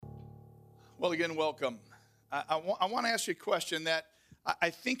Well, again, welcome. I want to ask you a question that I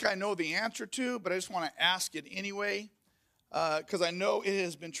think I know the answer to, but I just want to ask it anyway, because I know it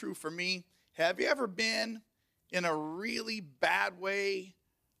has been true for me. Have you ever been in a really bad way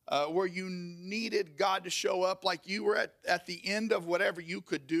where you needed God to show up, like you were at the end of whatever you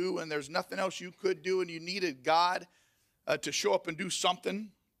could do and there's nothing else you could do and you needed God to show up and do something?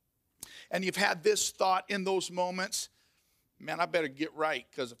 And you've had this thought in those moments, man, I better get right,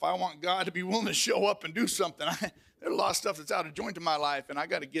 because if I want God to be willing to show up and do something, there's a lot of stuff that's out of joint in my life, and I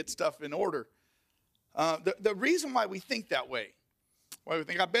got to get stuff in order. The reason why we think that way, why we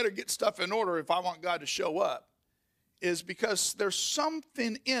think I better get stuff in order if I want God to show up, is because there's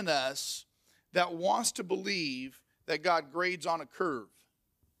something in us that wants to believe that God grades on a curve.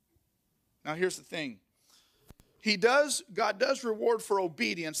 Now, here's the thing. God does reward for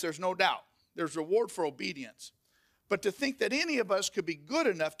obedience, there's no doubt. There's reward for obedience. But to think that any of us could be good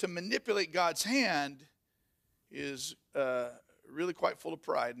enough to manipulate God's hand is really quite full of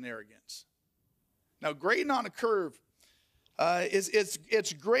pride and arrogance. Now, grading on a curve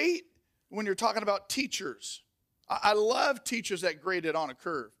it's great when you're talking about teachers. I love teachers that grade it on a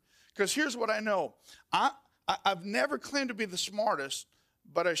curve, because here's what I know. I've never claimed to be the smartest,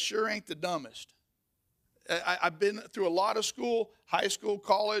 but I sure ain't the dumbest. I've been through a lot of school, high school,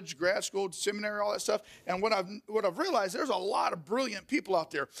 college, grad school, seminary, all that stuff. And what I've realized, there's a lot of brilliant people out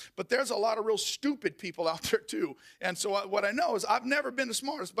there, but there's a lot of real stupid people out there too. And so what I know is I've never been the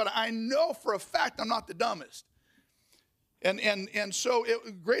smartest, but I know for a fact I'm not the dumbest. And so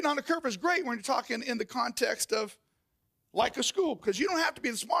grading on a curve is great when you're talking in the context of like a school, because you don't have to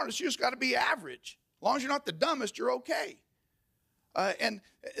be the smartest, you just got to be average. As long as you're not the dumbest, you're okay. And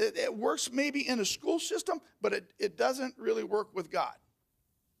it works maybe in a school system, but it doesn't really work with God.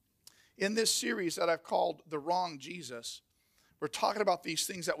 In this series that I've called The Wrong Jesus, we're talking about these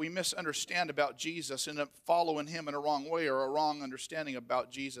things that we misunderstand about Jesus and following him in a wrong way or a wrong understanding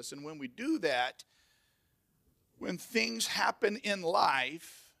about Jesus. And when we do that, when things happen in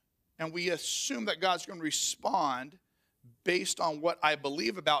life and we assume that God's going to respond based on what I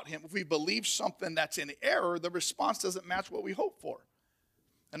believe about him, if we believe something that's in error, the response doesn't match what we hope for.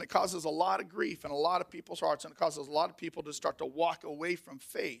 And it causes a lot of grief in a lot of people's hearts, and it causes a lot of people to start to walk away from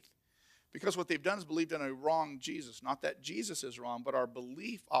faith, because what they've done is believed in a wrong Jesus. Not that Jesus is wrong, but our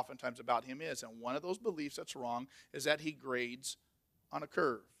belief oftentimes about him is. And one of those beliefs that's wrong is that he grades on a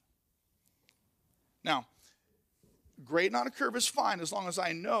curve. Now, grading on a curve is fine as long as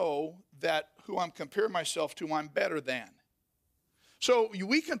I know that who I'm comparing myself to, I'm better than. So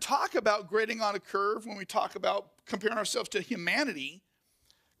we can talk about grading on a curve when we talk about comparing ourselves to humanity,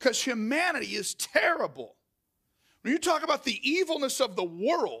 because humanity is terrible. When you talk about the evilness of the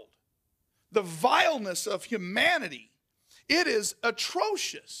world, the vileness of humanity, it is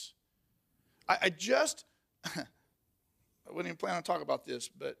atrocious. I wouldn't even plan on talking about this,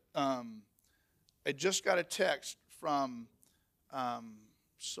 but I just got a text from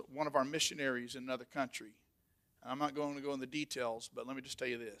one of our missionaries in another country. I'm not going to go into the details, but let me just tell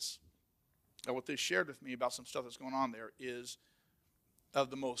you this. Now, what they shared with me about some stuff that's going on there is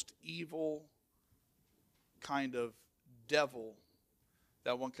of the most evil kind of devil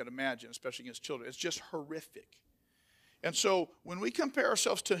that one could imagine, especially against children. It's just horrific. And so when we compare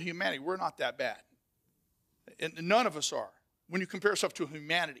ourselves to humanity, we're not that bad. And none of us are when you compare yourself to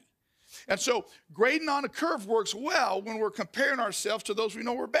humanity. And so grading on a curve works well when we're comparing ourselves to those we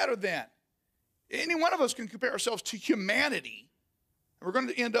know we're better than. Any one of us can compare ourselves to humanity, and we're going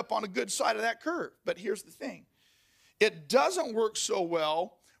to end up on a good side of that curve. But here's the thing. It doesn't work so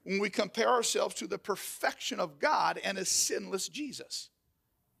well when we compare ourselves to the perfection of God and his sinless Jesus.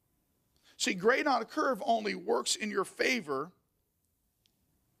 See, grading on a curve only works in your favor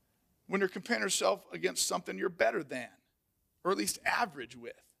when you're comparing yourself against something you're better than, or at least average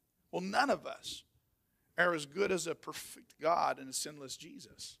with. Well, none of us are as good as a perfect God and a sinless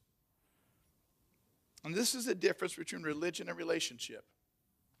Jesus. And this is the difference between religion and relationship.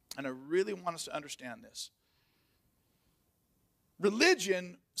 And I really want us to understand this.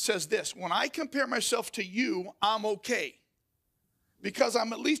 Religion says this: when I compare myself to you, I'm okay, because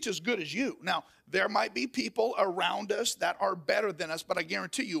I'm at least as good as you. Now, there might be people around us that are better than us, but I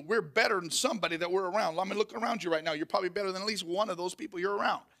guarantee you we're better than somebody that we're around. Let me look around you right now. You're probably better than at least one of those people you're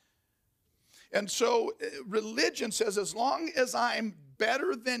around. And so religion says as long as I'm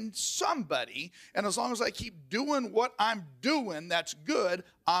better than somebody, and as long as I keep doing what I'm doing that's good,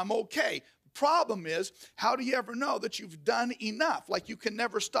 I'm okay. Problem is, how do you ever know that you've done enough? Like, you can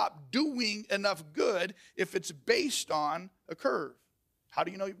never stop doing enough good if it's based on a curve. How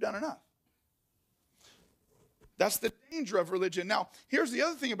do you know you've done enough? That's the danger of religion. Now, here's the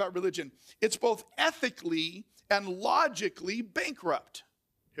other thing about religion. It's both ethically and logically bankrupt.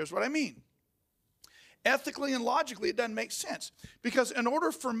 Here's what I mean. Ethically and logically, it doesn't make sense. Because in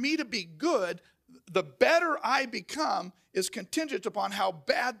order for me to be good, the better I become is contingent upon how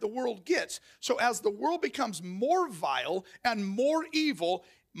bad the world gets. So as the world becomes more vile and more evil,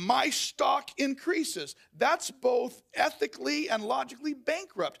 my stock increases. That's both ethically and logically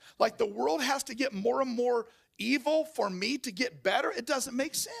bankrupt. Like the world has to get more and more evil for me to get better. It doesn't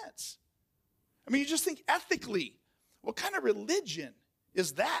make sense. I mean, you just think ethically. What kind of religion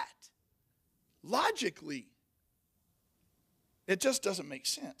is that? Logically, it just doesn't make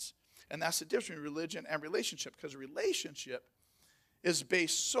sense. And that's the difference between religion and relationship, because relationship is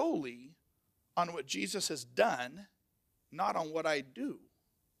based solely on what Jesus has done, not on what I do.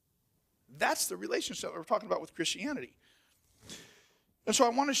 That's the relationship that we're talking about with Christianity. And so I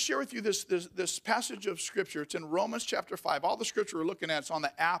want to share with you this passage of Scripture. It's in Romans chapter 5. All the Scripture we're looking at is on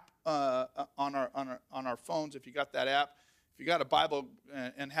the app on our phones, if you got that app. If you got a Bible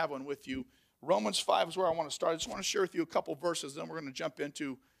and have one with you, Romans 5 is where I want to start. I just want to share with you a couple verses, then we're going to jump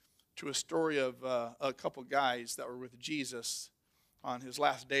into a story of a couple guys that were with Jesus on his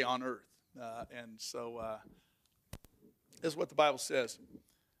last day on earth. And so this is what the Bible says.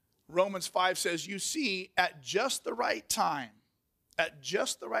 Romans 5 says, you see, at just the right time,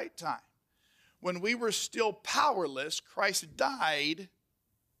 when we were still powerless, Christ died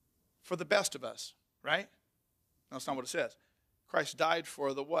for the best of us, right? No, that's not what it says. Christ died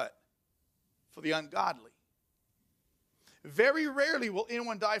for the what? For the ungodly. Very rarely will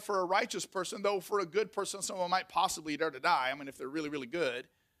anyone die for a righteous person, though for a good person, someone might possibly dare to die. I mean, if they're really, really good.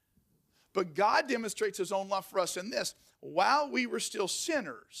 But God demonstrates his own love for us in this. While we were still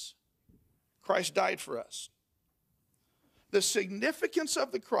sinners, Christ died for us. The significance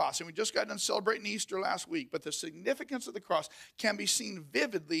of the cross, and we just got done celebrating Easter last week, but the significance of the cross can be seen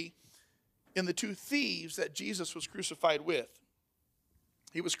vividly in the two thieves that Jesus was crucified with.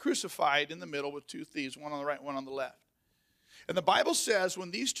 He was crucified in the middle with two thieves, one on the right, one on the left. And the Bible says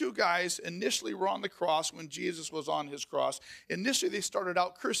when these two guys initially were on the cross, when Jesus was on his cross, initially they started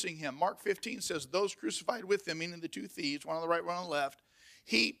out cursing him. Mark 15 says those crucified with him, meaning the two thieves, one on the right, one on the left,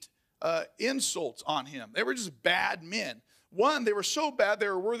 heaped insults on him. They were just bad men. One, they were so bad they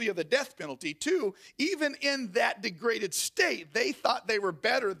were worthy of the death penalty. Two, even in that degraded state, they thought they were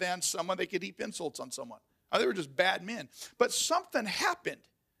better than someone. They could heap insults on someone. They were just bad men. But something happened.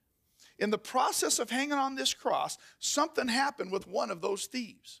 In the process of hanging on this cross, something happened with one of those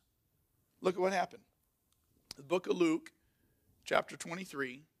thieves. Look at what happened. The book of Luke, chapter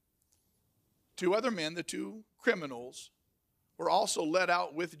 23, two other men, the two criminals, were also led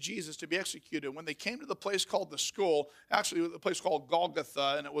out with Jesus to be executed. When they came to the place called the Skull, actually the place called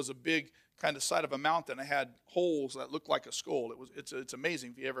Golgotha, and it was a big kind of side of a mountain. It had holes that looked like a skull. It's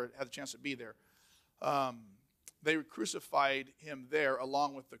amazing if you ever had the chance to be there. They crucified him there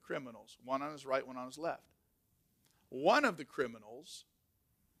along with the criminals, one on his right, one on his left. One of the criminals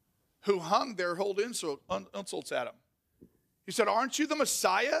who hung there hurled insults at him. He said, aren't you the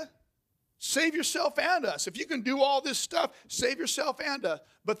Messiah? Save yourself and us. If you can do all this stuff, save yourself and us.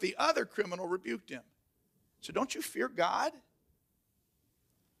 But the other criminal rebuked him. So don't you fear God?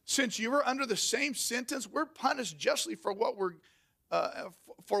 Since you are under the same sentence, we're punished justly for what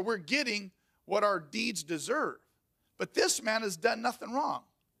we're getting what our deeds deserve. But this man has done nothing wrong.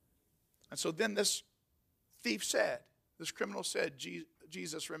 And so then this criminal said,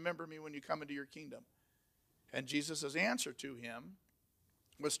 Jesus, remember me when you come into your kingdom. And Jesus' answer to him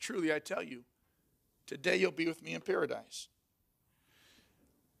was, truly I tell you, today you'll be with me in paradise.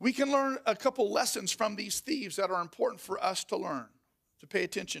 We can learn a couple lessons from these thieves that are important for us to learn, to pay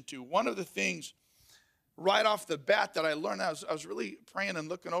attention to. One of the things right off the bat that I learned, I was really praying and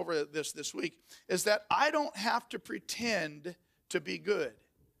looking over this week, is that I don't have to pretend to be good.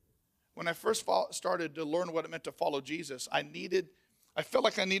 When I first started to learn what it meant to follow Jesus, I felt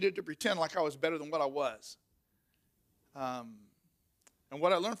like I needed to pretend like I was better than what I was. And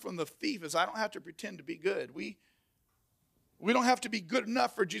what I learned from the thief is I don't have to pretend to be good. We don't have to be good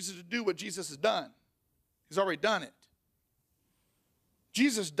enough for Jesus to do what Jesus has done. He's already done it.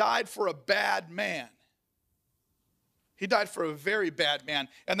 Jesus died for a bad man. He died for a very bad man.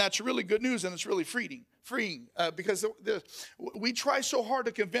 And that's really good news, and it's really freeing because we try so hard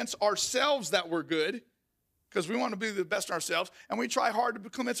to convince ourselves that we're good because we want to be the best in ourselves, and we try hard to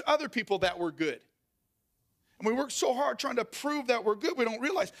convince other people that we're good. And we work so hard trying to prove that we're good, we don't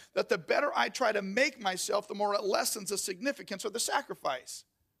realize that the better I try to make myself, the more it lessens the significance of the sacrifice.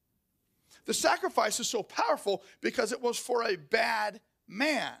 The sacrifice is so powerful because it was for a bad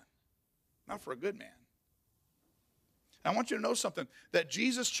man, not for a good man. And I want you to know something, that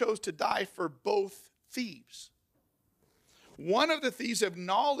Jesus chose to die for both thieves. One of the thieves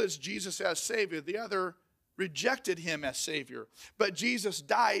acknowledged Jesus as Savior. The other rejected him as Savior. But Jesus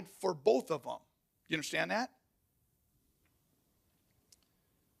died for both of them. You understand that?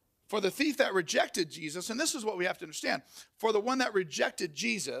 For the thief that rejected Jesus, and this is what we have to understand. For the one that rejected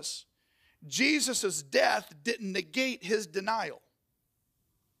Jesus, Jesus' death didn't negate his denial.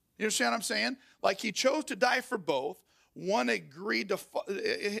 You understand what I'm saying? Like he chose to die for both. One agreed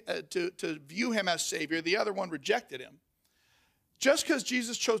to view him as Savior. The other one rejected him. Just because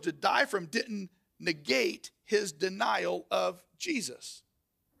Jesus chose to die for him didn't negate his denial of Jesus.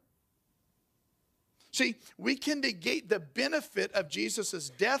 See, we can negate the benefit of Jesus'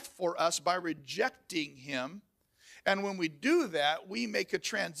 death for us by rejecting him. And when we do that, we make a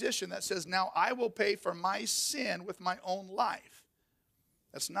transition that says, now I will pay for my sin with my own life.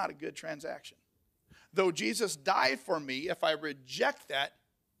 That's not a good transaction. Though Jesus died for me, if I reject that,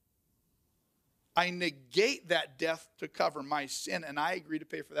 I negate that death to cover my sin, and I agree to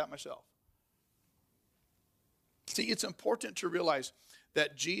pay for that myself. See, it's important to realize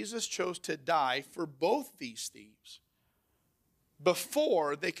that Jesus chose to die for both these thieves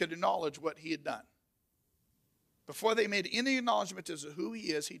before they could acknowledge what he had done. Before they made any acknowledgement as to who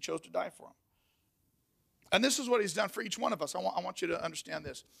he is, he chose to die for them. And this is what he's done for each one of us. I want you to understand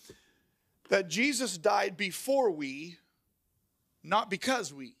this. That Jesus died before we, not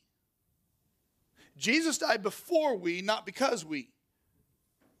because we. Jesus died before we, not because we.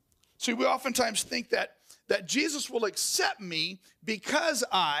 See, we oftentimes think that Jesus will accept me because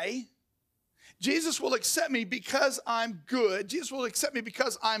Jesus will accept me because I'm good. Jesus will accept me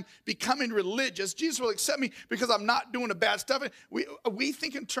because I'm becoming religious. Jesus will accept me because I'm not doing the bad stuff. We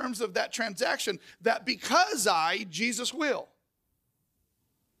think in terms of that transaction, that because Jesus will.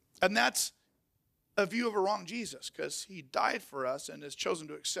 And that's a view of a wrong Jesus, because he died for us and has chosen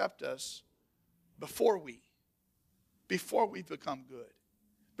to accept us before we become good,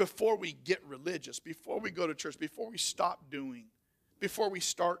 before we get religious, before we go to church, before we stop doing, before we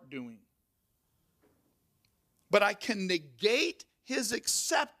start doing. But I can negate his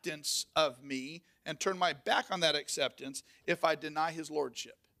acceptance of me and turn my back on that acceptance if I deny his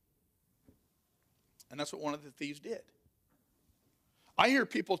lordship. And that's what one of the thieves did. I hear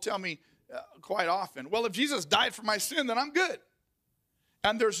people tell me quite often, well, if Jesus died for my sin, then I'm good.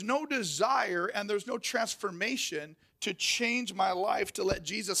 And there's no desire and there's no transformation to change my life, to let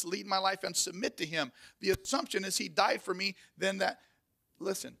Jesus lead my life and submit to him. The assumption is he died for me, then that,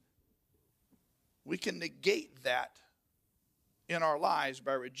 listen, we can negate that in our lives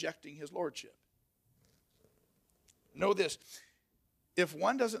by rejecting his lordship. Know this, if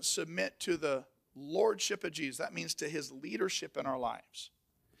one doesn't submit to the lordship of Jesus, that means to his leadership in our lives,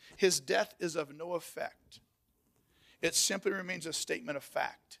 his death is of no effect. It simply remains a statement of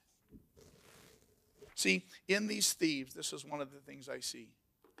fact. See, in these thieves, this is one of the things I see.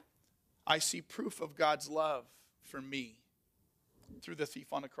 I see proof of God's love for me through the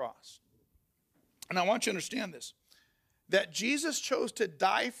thief on the cross. And I want you to understand this, that Jesus chose to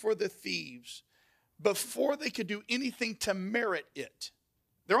die for the thieves before they could do anything to merit it.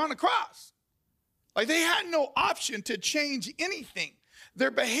 They're on the cross. Like they had no option to change anything.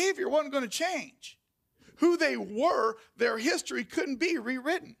 Their behavior wasn't going to change. Who they were, their history couldn't be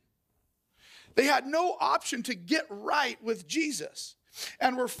rewritten. They had no option to get right with Jesus.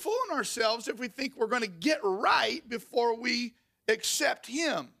 And we're fooling ourselves if we think we're going to get right before we accept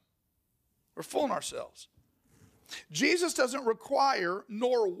him. We're fooling ourselves. Jesus doesn't require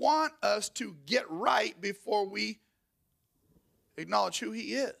nor want us to get right before we acknowledge who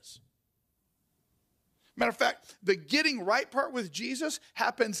he is. Matter of fact, the getting right part with Jesus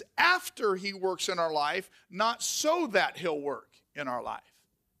happens after he works in our life, not so that he'll work in our life.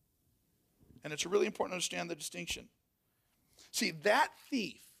 And it's really important to understand the distinction. See, that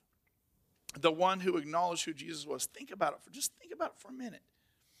thief, the one who acknowledged who Jesus was, think about it for a minute.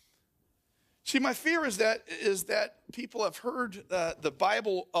 See, my fear is that people have heard the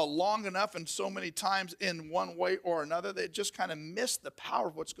Bible long enough and so many times in one way or another, they just kind of miss the power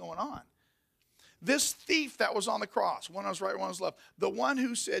of what's going on. This thief that was on the cross, one was right, one was left, the one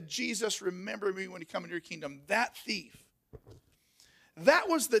who said, Jesus, remember me when you come into your kingdom, that thief, that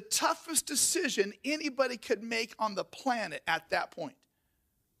was the toughest decision anybody could make on the planet at that point.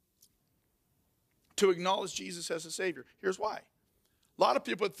 To acknowledge Jesus as a Savior. Here's why. A lot of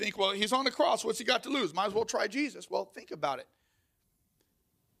people would think, well, he's on the cross. What's he got to lose? Might as well try Jesus. Well, think about it.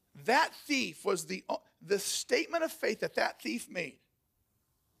 That thief was the statement of faith that thief made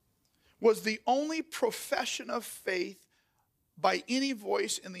was the only profession of faith by any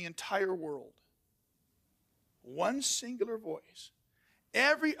voice in the entire world. One singular voice.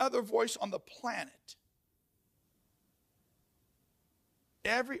 Every other voice on the planet,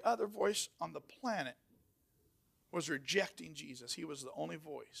 was rejecting Jesus. He was the only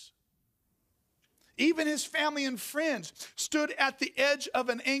voice. Even his family and friends stood at the edge of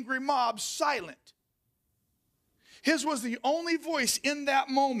an angry mob, silent. His was the only voice in that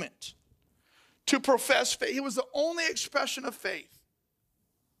moment to profess faith. It was the only expression of faith.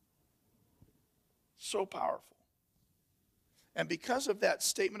 So powerful. And because of that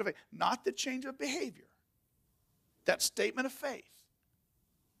statement of faith, not the change of behavior, that statement of faith.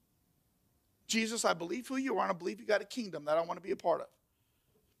 Jesus, I believe who you are, and I believe you got a kingdom that I want to be a part of.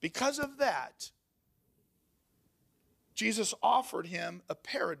 Because of that, Jesus offered him a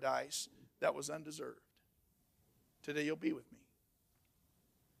paradise that was undeserved. Today you'll be with me.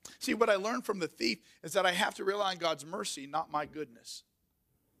 See, what I learned from the thief is that I have to rely on God's mercy, not my goodness.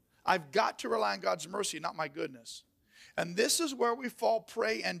 I've got to rely on God's mercy, not my goodness. And this is where we fall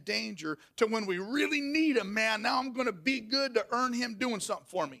prey and danger to when we really need him, man. Now I'm going to be good to earn him doing something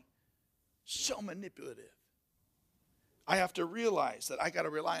for me. So manipulative. I have to realize that I got to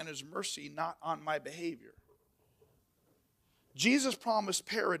rely on his mercy, not on my behavior. Jesus promised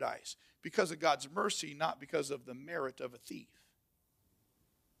paradise because of God's mercy, not because of the merit of a thief.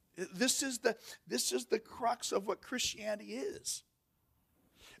 This is the crux of what Christianity is.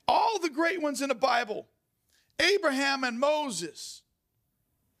 All the great ones in the Bible, Abraham and Moses,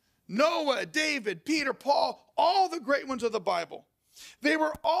 Noah, David, Peter, Paul, all the great ones of the Bible, they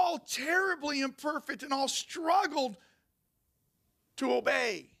were all terribly imperfect and all struggled to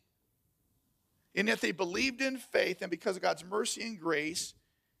obey. And yet they believed in faith, and because of God's mercy and grace,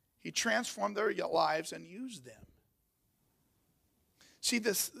 he transformed their lives and used them. See,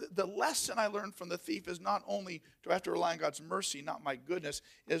 the lesson I learned from the thief is not only do I have to rely on God's mercy, not my goodness,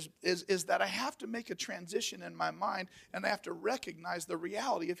 is that I have to make a transition in my mind, and I have to recognize the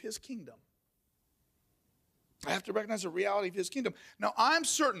reality of his kingdom. I have to recognize the reality of his kingdom. Now, I'm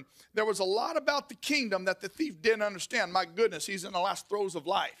certain there was a lot about the kingdom that the thief didn't understand. My goodness, he's in the last throes of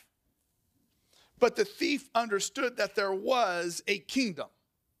life. But the thief understood that there was a kingdom.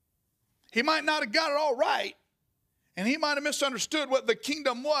 He might not have got it all right, and he might have misunderstood what the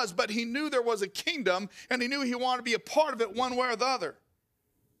kingdom was, but he knew there was a kingdom, and he knew he wanted to be a part of it one way or the other.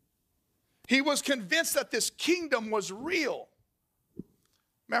 He was convinced that this kingdom was real.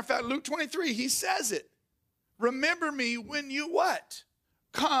 Matter of fact, Luke 23, he says it. Remember me when you what?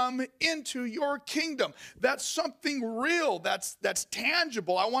 Come into your kingdom. That's something real. That's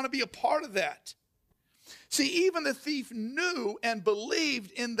tangible. I want to be a part of that. See, even the thief knew and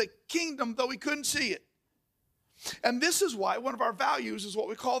believed in the kingdom, though he couldn't see it. And this is why one of our values is what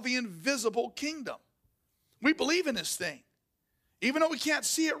we call the invisible kingdom. We believe in this thing, even though we can't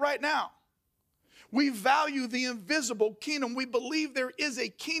see it right now. We value the invisible kingdom. We believe there is a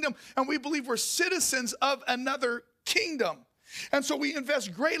kingdom, and we believe we're citizens of another kingdom. And so we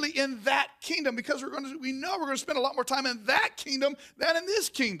invest greatly in that kingdom because we know we're going to spend a lot more time in that kingdom than in this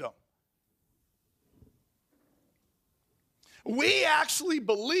kingdom. We actually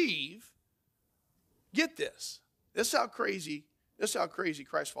believe, get this, this is how crazy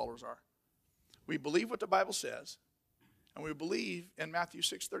Christ followers are. We believe what the Bible says, and we believe in Matthew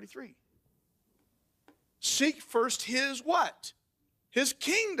 6:33. Seek first his what? His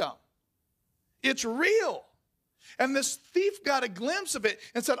kingdom. It's real. And this thief got a glimpse of it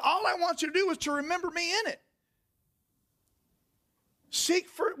and said, all I want you to do is to remember me in it.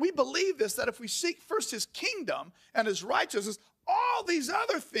 We believe this, that if we seek first his kingdom and his righteousness, all these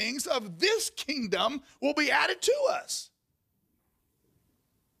other things of this kingdom will be added to us.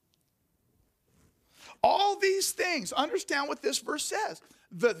 All these things, understand what this verse says,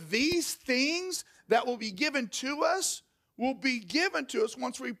 that these things that will be given to us will be given to us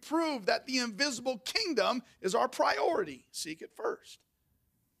once we prove that the invisible kingdom is our priority. Seek it first.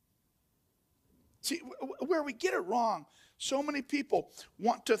 See, where we get it wrong, so many people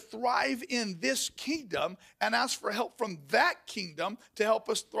want to thrive in this kingdom and ask for help from that kingdom to help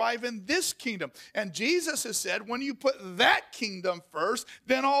us thrive in this kingdom. And Jesus has said, when you put that kingdom first,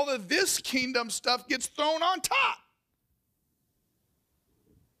 then all of this kingdom stuff gets thrown on top.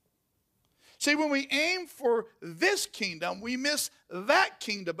 See, when we aim for this kingdom, we miss that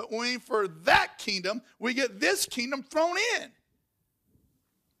kingdom. But when we aim for that kingdom, we get this kingdom thrown in.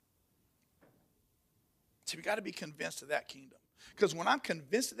 See, we got to be convinced of that kingdom. Because when I'm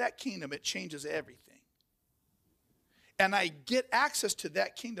convinced of that kingdom, it changes everything. And I get access to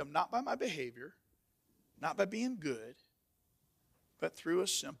that kingdom not by my behavior, not by being good, but through a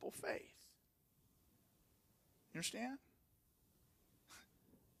simple faith. You understand?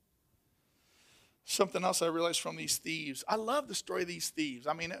 Something else I realized from these thieves. I love the story of these thieves.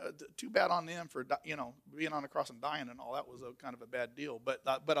 I mean, too bad on them for, being on the cross and dying and all. That was a kind of a bad deal. But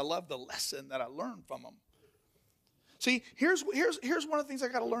I love the lesson that I learned from them. See, here's one of the things I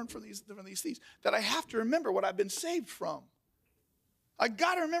got to learn from these thieves, that I have to remember what I've been saved from. I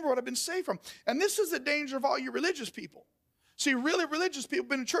got to remember what I've been saved from. And this is the danger of all you religious people. See, really religious people,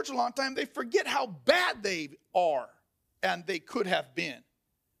 been in church a long time, they forget how bad they are and they could have been.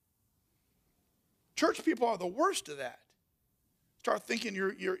 Church people are the worst of that. Start thinking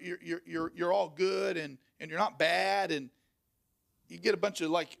you're all good and you're not bad, and you get a bunch of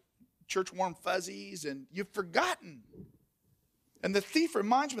like church warm fuzzies, and you've forgotten. And the thief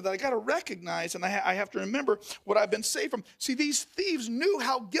reminds me that I got to recognize, and I have to remember what I've been saved from. See, these thieves knew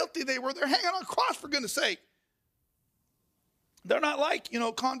how guilty they were. They're hanging on a cross, for goodness sake. They're not like,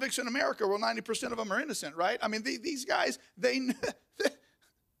 convicts in America where 90% of them are innocent, right? I mean, these guys,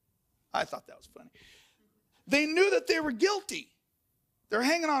 I thought that was funny. They knew that they were guilty. They're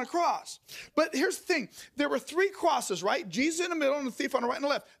hanging on a cross. But here's the thing. There were 3 crosses, right? Jesus in the middle and the thief on the right and the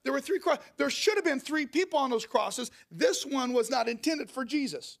left. There were 3 crosses. There should have been 3 people on those crosses. This one was not intended for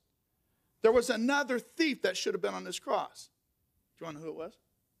Jesus. There was another thief that should have been on this cross. Do you want to know who it was?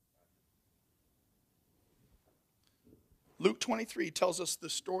 Luke 23 tells us the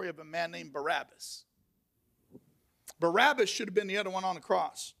story of a man named Barabbas. Barabbas should have been the other one on the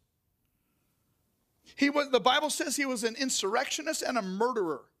cross. The Bible says he was an insurrectionist and a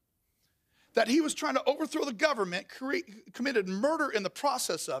murderer. That he was trying to overthrow the government, committed murder in the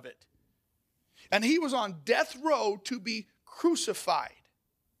process of it. And he was on death row to be crucified.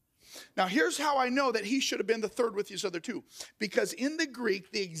 Now here's how I know that he should have been the third with these other 2. Because in the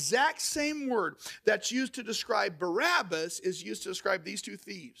Greek, the exact same word that's used to describe Barabbas is used to describe these 2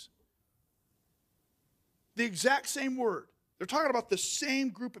 thieves. The exact same word. They're talking about the same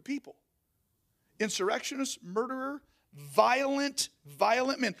group of people. Insurrectionist, murderer, violent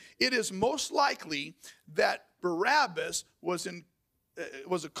men. It is most likely that Barabbas was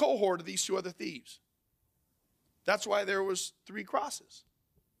a cohort of these 2 other thieves. That's why there was 3 crosses.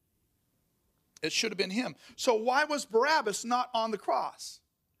 It should have been him. So why was Barabbas not on the cross?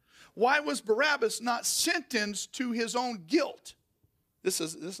 Why was Barabbas not sentenced to his own guilt? This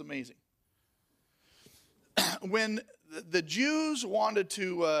is amazing. When the Jews wanted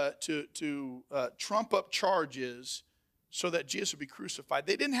to trump up charges so that Jesus would be crucified,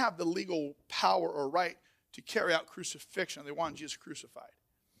 they didn't have the legal power or right to carry out crucifixion. They wanted Jesus crucified.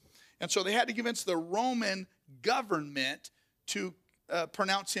 And so they had to convince the Roman government to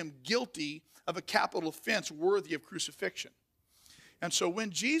pronounce him guilty of a capital offense worthy of crucifixion. And so when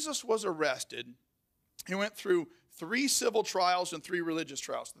Jesus was arrested, he went through 3 civil trials and 3 religious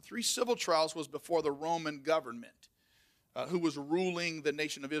trials. The 3 civil trials was before the Roman government, who was ruling the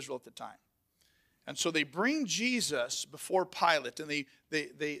nation of Israel at the time. And so they bring Jesus before Pilate, and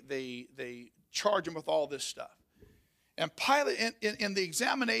they charge him with all this stuff. And Pilate, in the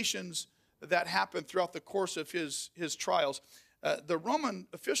examinations that happened throughout the course of his trials, the Roman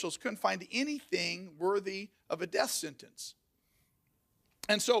officials couldn't find anything worthy of a death sentence.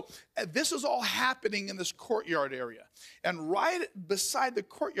 And so this is all happening in this courtyard area. And right beside the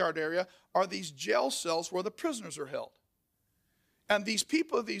courtyard area are these jail cells where the prisoners are held. And these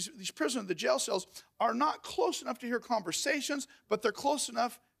people, these prisoners in the jail cells, are not close enough to hear conversations, but they're close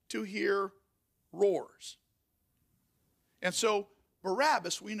enough to hear roars. And so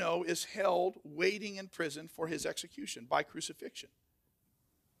Barabbas, we know, is held waiting in prison for his execution by crucifixion.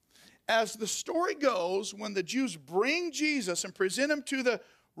 As the story goes, when the Jews bring Jesus and present him to the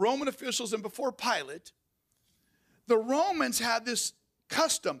Roman officials and before Pilate, the Romans had this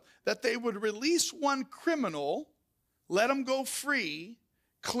custom that they would release one criminal, let him go free,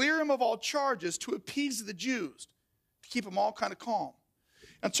 clear him of all charges to appease the Jews, to keep them all kind of calm.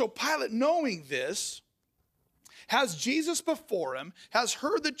 And so Pilate, knowing this, has Jesus before him, has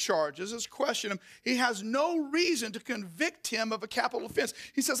heard the charges, has questioned him. He has no reason to convict him of a capital offense.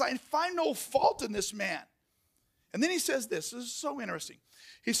 He says, I find no fault in this man. And then he says this is so interesting.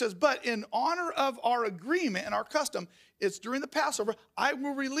 He says, but in honor of our agreement and our custom, it's during the Passover, I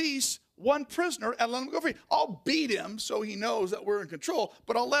will release one prisoner and let him go free. I'll beat him so he knows that we're in control,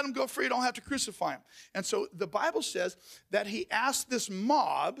 but I'll let him go free. I don't have to crucify him. And so the Bible says that he asked this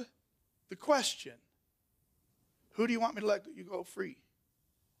mob the question, who do you want me to let you go free?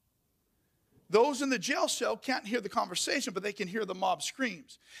 Those in the jail cell can't hear the conversation, but they can hear the mob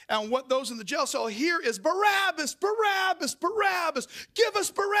screams. And what those in the jail cell hear is, Barabbas, Barabbas, Barabbas, give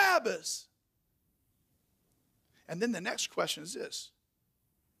us Barabbas. And then the next question is this,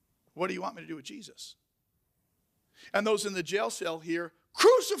 what do you want me to do with Jesus? And those in the jail cell hear,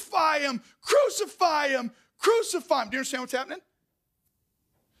 crucify him, crucify him, crucify him. Do you understand what's happening?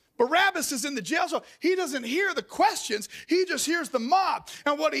 Barabbas is in the jail, so he doesn't hear the questions. He just hears the mob.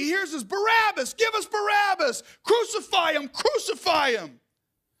 And what he hears is, Barabbas, give us Barabbas. Crucify him, crucify him.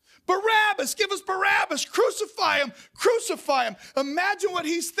 Barabbas, give us Barabbas. Crucify him, crucify him. Imagine what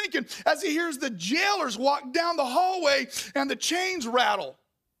he's thinking as he hears the jailers walk down the hallway and the chains rattle.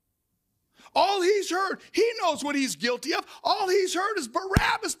 All he's heard, he knows what he's guilty of. All he's heard is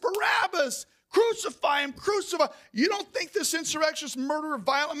Barabbas, Barabbas. Crucify him, crucify. You don't think this insurrectionist, murderer,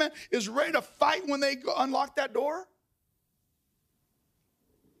 violent man is ready to fight when they unlock that door?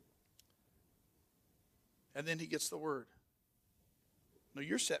 And then he gets the word. No,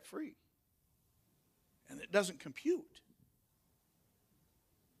 you're set free. And it doesn't compute.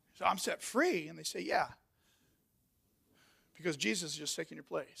 So I'm set free. And they say, yeah. Because Jesus is just taking your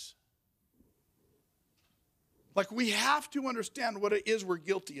place. Like, we have to understand what it is we're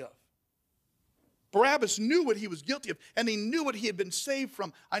guilty of. Barabbas knew what he was guilty of, and he knew what he had been saved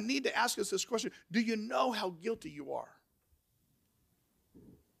from. I need to ask us this question. Do you know how guilty you are?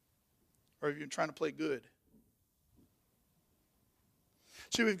 Or are you trying to play good?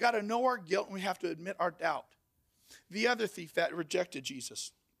 See, we've got to know our guilt, and we have to admit our doubt. The other thief that rejected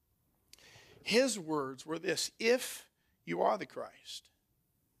Jesus, his words were this: if you are the Christ.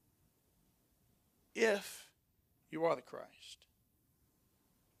 If you are the Christ.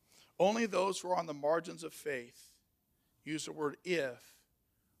 Only those who are on the margins of faith use the word if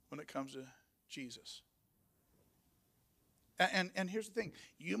when it comes to Jesus. And here's the thing.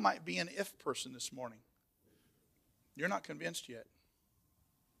 You might be an if person this morning. You're not convinced yet.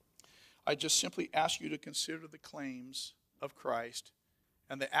 I just simply ask you to consider the claims of Christ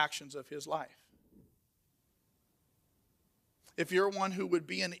and the actions of his life. If you're one who would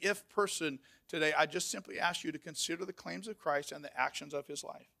be an if person today, I just simply ask you to consider the claims of Christ and the actions of his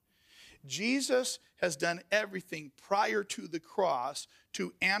life. Jesus has done everything prior to the cross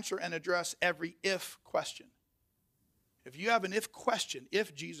to answer and address every if question. If you have an if question,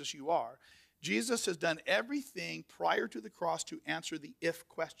 if Jesus you are, Jesus has done everything prior to the cross to answer the if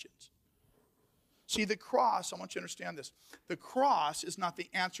questions. See, the cross, I want you to understand this. The cross is not the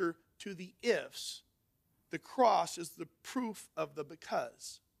answer to the ifs. The cross is the proof of the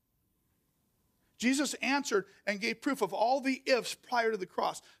because. Jesus answered and gave proof of all the ifs prior to the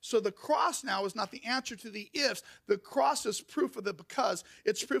cross. So the cross now is not the answer to the ifs. The cross is proof of the because.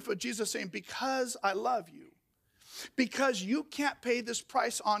 It's proof of Jesus saying, because I love you. Because you can't pay this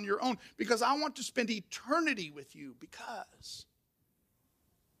price on your own. Because I want to spend eternity with you. Because.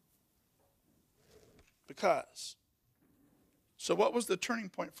 So what was the turning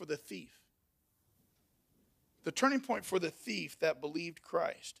point for the thief? The turning point for the thief that believed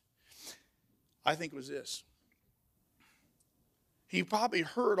Christ, I think, was this. He probably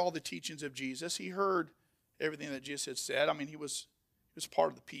heard all the teachings of Jesus. He heard everything that Jesus had said. I mean, he was part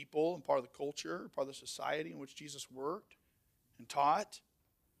of the people and part of the culture, part of the society in which Jesus worked and taught.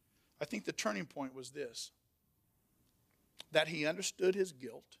 I think the turning point was this, that he understood his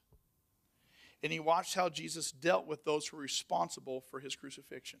guilt, and he watched how Jesus dealt with those who were responsible for his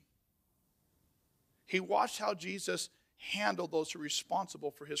crucifixion. He watched how Jesus handled those who were responsible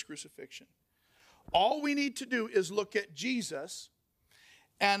for his crucifixion. All we need to do is look at Jesus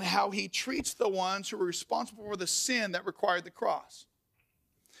and how he treats the ones who were responsible for the sin that required the cross.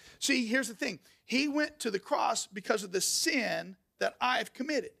 See, here's the thing. He went to the cross because of the sin that I've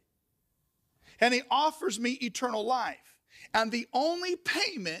committed. And he offers me eternal life. And the only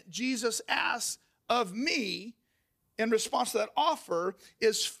payment Jesus asks of me in response to that offer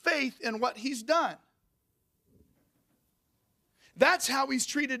is faith in what he's done. That's how he's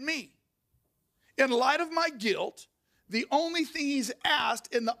treated me. In light of my guilt, the only thing he's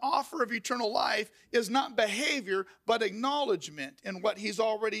asked in the offer of eternal life is not behavior, but acknowledgement in what he's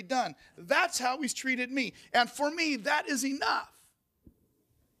already done. That's how he's treated me. And for me, that is enough.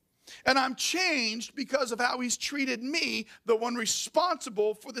 And I'm changed because of how he's treated me, the one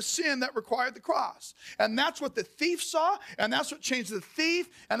responsible for the sin that required the cross. And that's what the thief saw, and that's what changed the thief,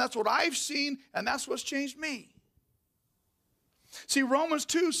 and that's what I've seen, and that's what's changed me. See, Romans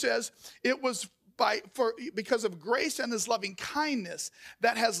 2 says it was because of grace and his loving kindness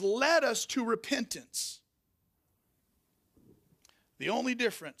that has led us to repentance. The only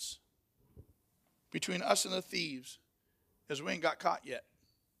difference between us and the thieves is we ain't got caught yet.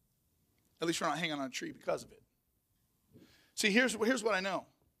 At least we're not hanging on a tree because of it. See, here's what I know.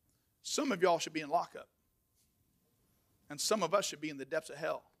 Some of y'all should be in lockup. And some of us should be in the depths of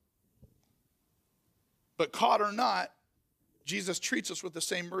hell. But caught or not, Jesus treats us with the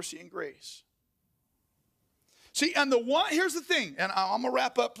same mercy and grace. See, and here's the thing, and I'm going to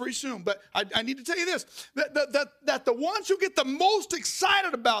wrap up pretty soon, but I need to tell you this, that the ones who get the most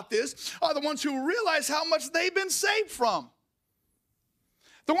excited about this are the ones who realize how much they've been saved from.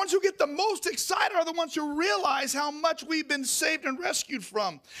 The ones who get the most excited are the ones who realize how much we've been saved and rescued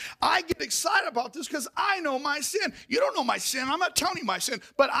from. I get excited about this because I know my sin. You don't know my sin. I'm not telling you my sin,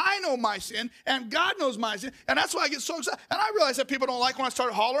 but I know my sin, and God knows my sin, and that's why I get so excited. And I realize that people don't like when I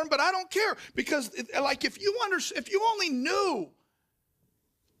start hollering, but I don't care, because if you only knew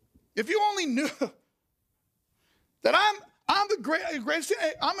that I'm the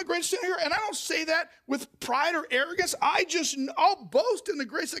greatest sinner here, and I don't say that with pride or arrogance. I'll boast in the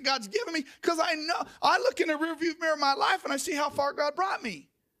grace that God's given me, because I look in the rearview mirror of my life and I see how far God brought me.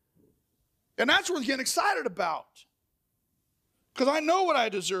 And that's what we're getting excited about, because I know what I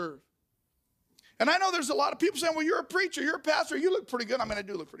deserve. And I know there's a lot of people saying, well, you're a preacher, you're a pastor, you look pretty good. I mean, I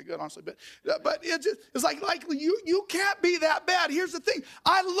do look pretty good, honestly, but it's like you can't be that bad. Here's the thing.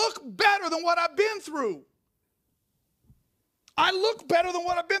 I look better than what I've been through. I look better than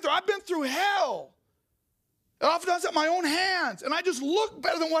what I've been through. I've been through hell. And oftentimes at my own hands. And I just look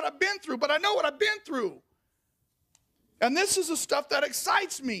better than what I've been through, but I know what I've been through. And this is the stuff that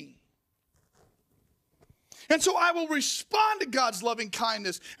excites me. And so I will respond to God's loving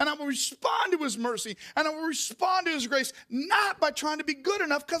kindness, and I will respond to his mercy, and I will respond to his grace, not by trying to be good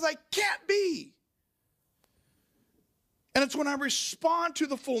enough, because I can't be. And it's when I respond to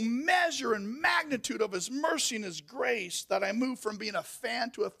the full measure and magnitude of his mercy and his grace that I move from being a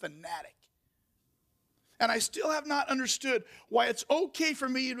fan to a fanatic. And I still have not understood why it's okay for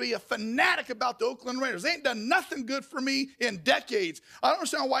me to be a fanatic about the Oakland Raiders. They ain't done nothing good for me in decades. I don't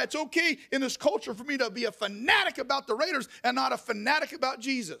understand why it's okay in this culture for me to be a fanatic about the Raiders and not a fanatic about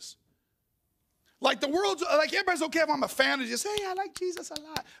Jesus. Like everybody's okay if I'm a fan and just, hey, I like Jesus a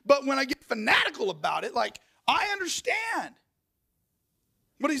lot. But when I get fanatical about it, I understand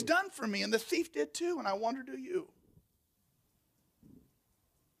what he's done for me, and the thief did too, and I wonder, do you?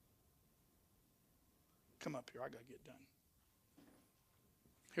 Come up here, I got to get done.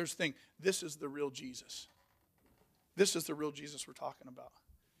 Here's the thing, this is the real Jesus. This is the real Jesus we're talking about.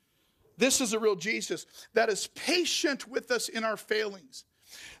 This is the real Jesus that is patient with us in our failings,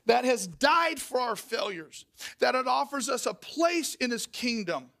 that has died for our failures, that it offers us a place in his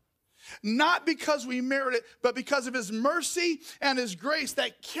kingdom. Not because we merit it, but because of his mercy and his grace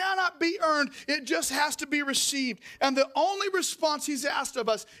that cannot be earned. It just has to be received. And the only response he's asked of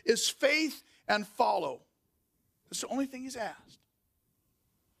us is faith and follow. That's the only thing he's asked.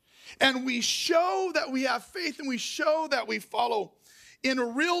 And we show that we have faith, and we show that we follow in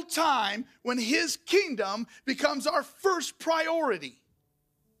real time when his kingdom becomes our first priority.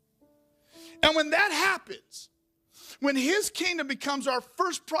 And when that happens, when his kingdom becomes our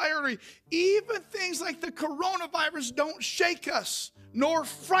first priority, even things like the coronavirus don't shake us nor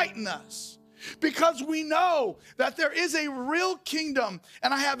frighten us, because we know that there is a real kingdom,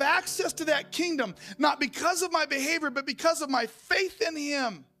 and I have access to that kingdom, not because of my behavior, but because of my faith in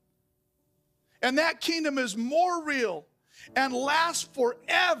him. And that kingdom is more real and lasts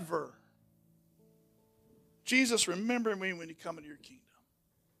forever. Jesus, remember me when you come into your kingdom.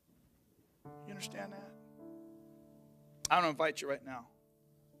 You understand that? I want to invite you right now,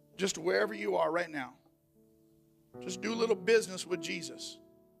 just wherever you are right now, just do a little business with Jesus.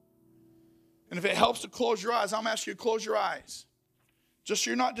 And if it helps to close your eyes, I'm asking you to close your eyes, just so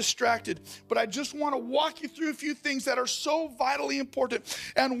you're not distracted. But I just want to walk you through a few things that are so vitally important.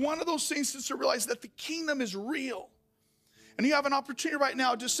 And one of those things is to realize that the kingdom is real. And you have an opportunity right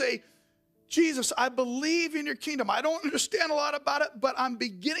now to say, Jesus, I believe in your kingdom. I don't understand a lot about it, but I'm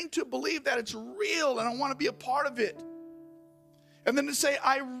beginning to believe that it's real, and I want to be a part of it. And then to say,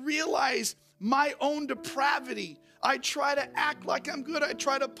 I realize my own depravity. I try to act like I'm good. I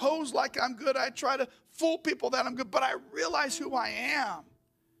try to pose like I'm good. I try to fool people that I'm good. But I realize who I am.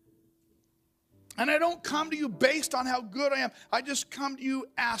 And I don't come to you based on how good I am. I just come to you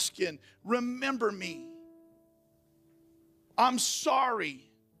asking, remember me. I'm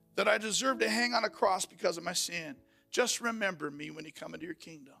sorry that I deserve to hang on a cross because of my sin. Just remember me when you come into your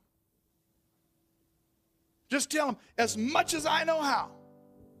kingdom. Just tell him, as much as I know how,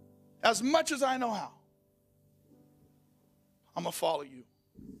 I'm going to follow you.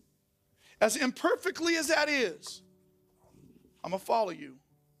 As imperfectly as that is, I'm going to follow you.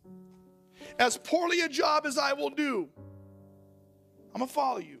 As poorly a job as I will do, I'm going to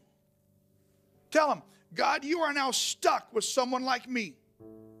follow you. Tell him, God, you are now stuck with someone like me.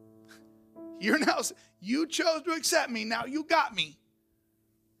 You chose to accept me. Now you got me.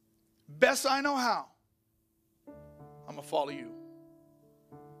 Best I know how, I'm going to follow you.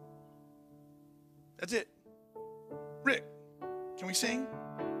 That's it. Rick, can we sing?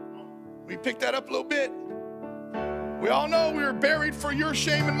 We pick that up a little bit. We all know we were buried for your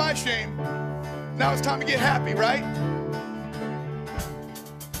shame and my shame. Now it's time to get happy, right?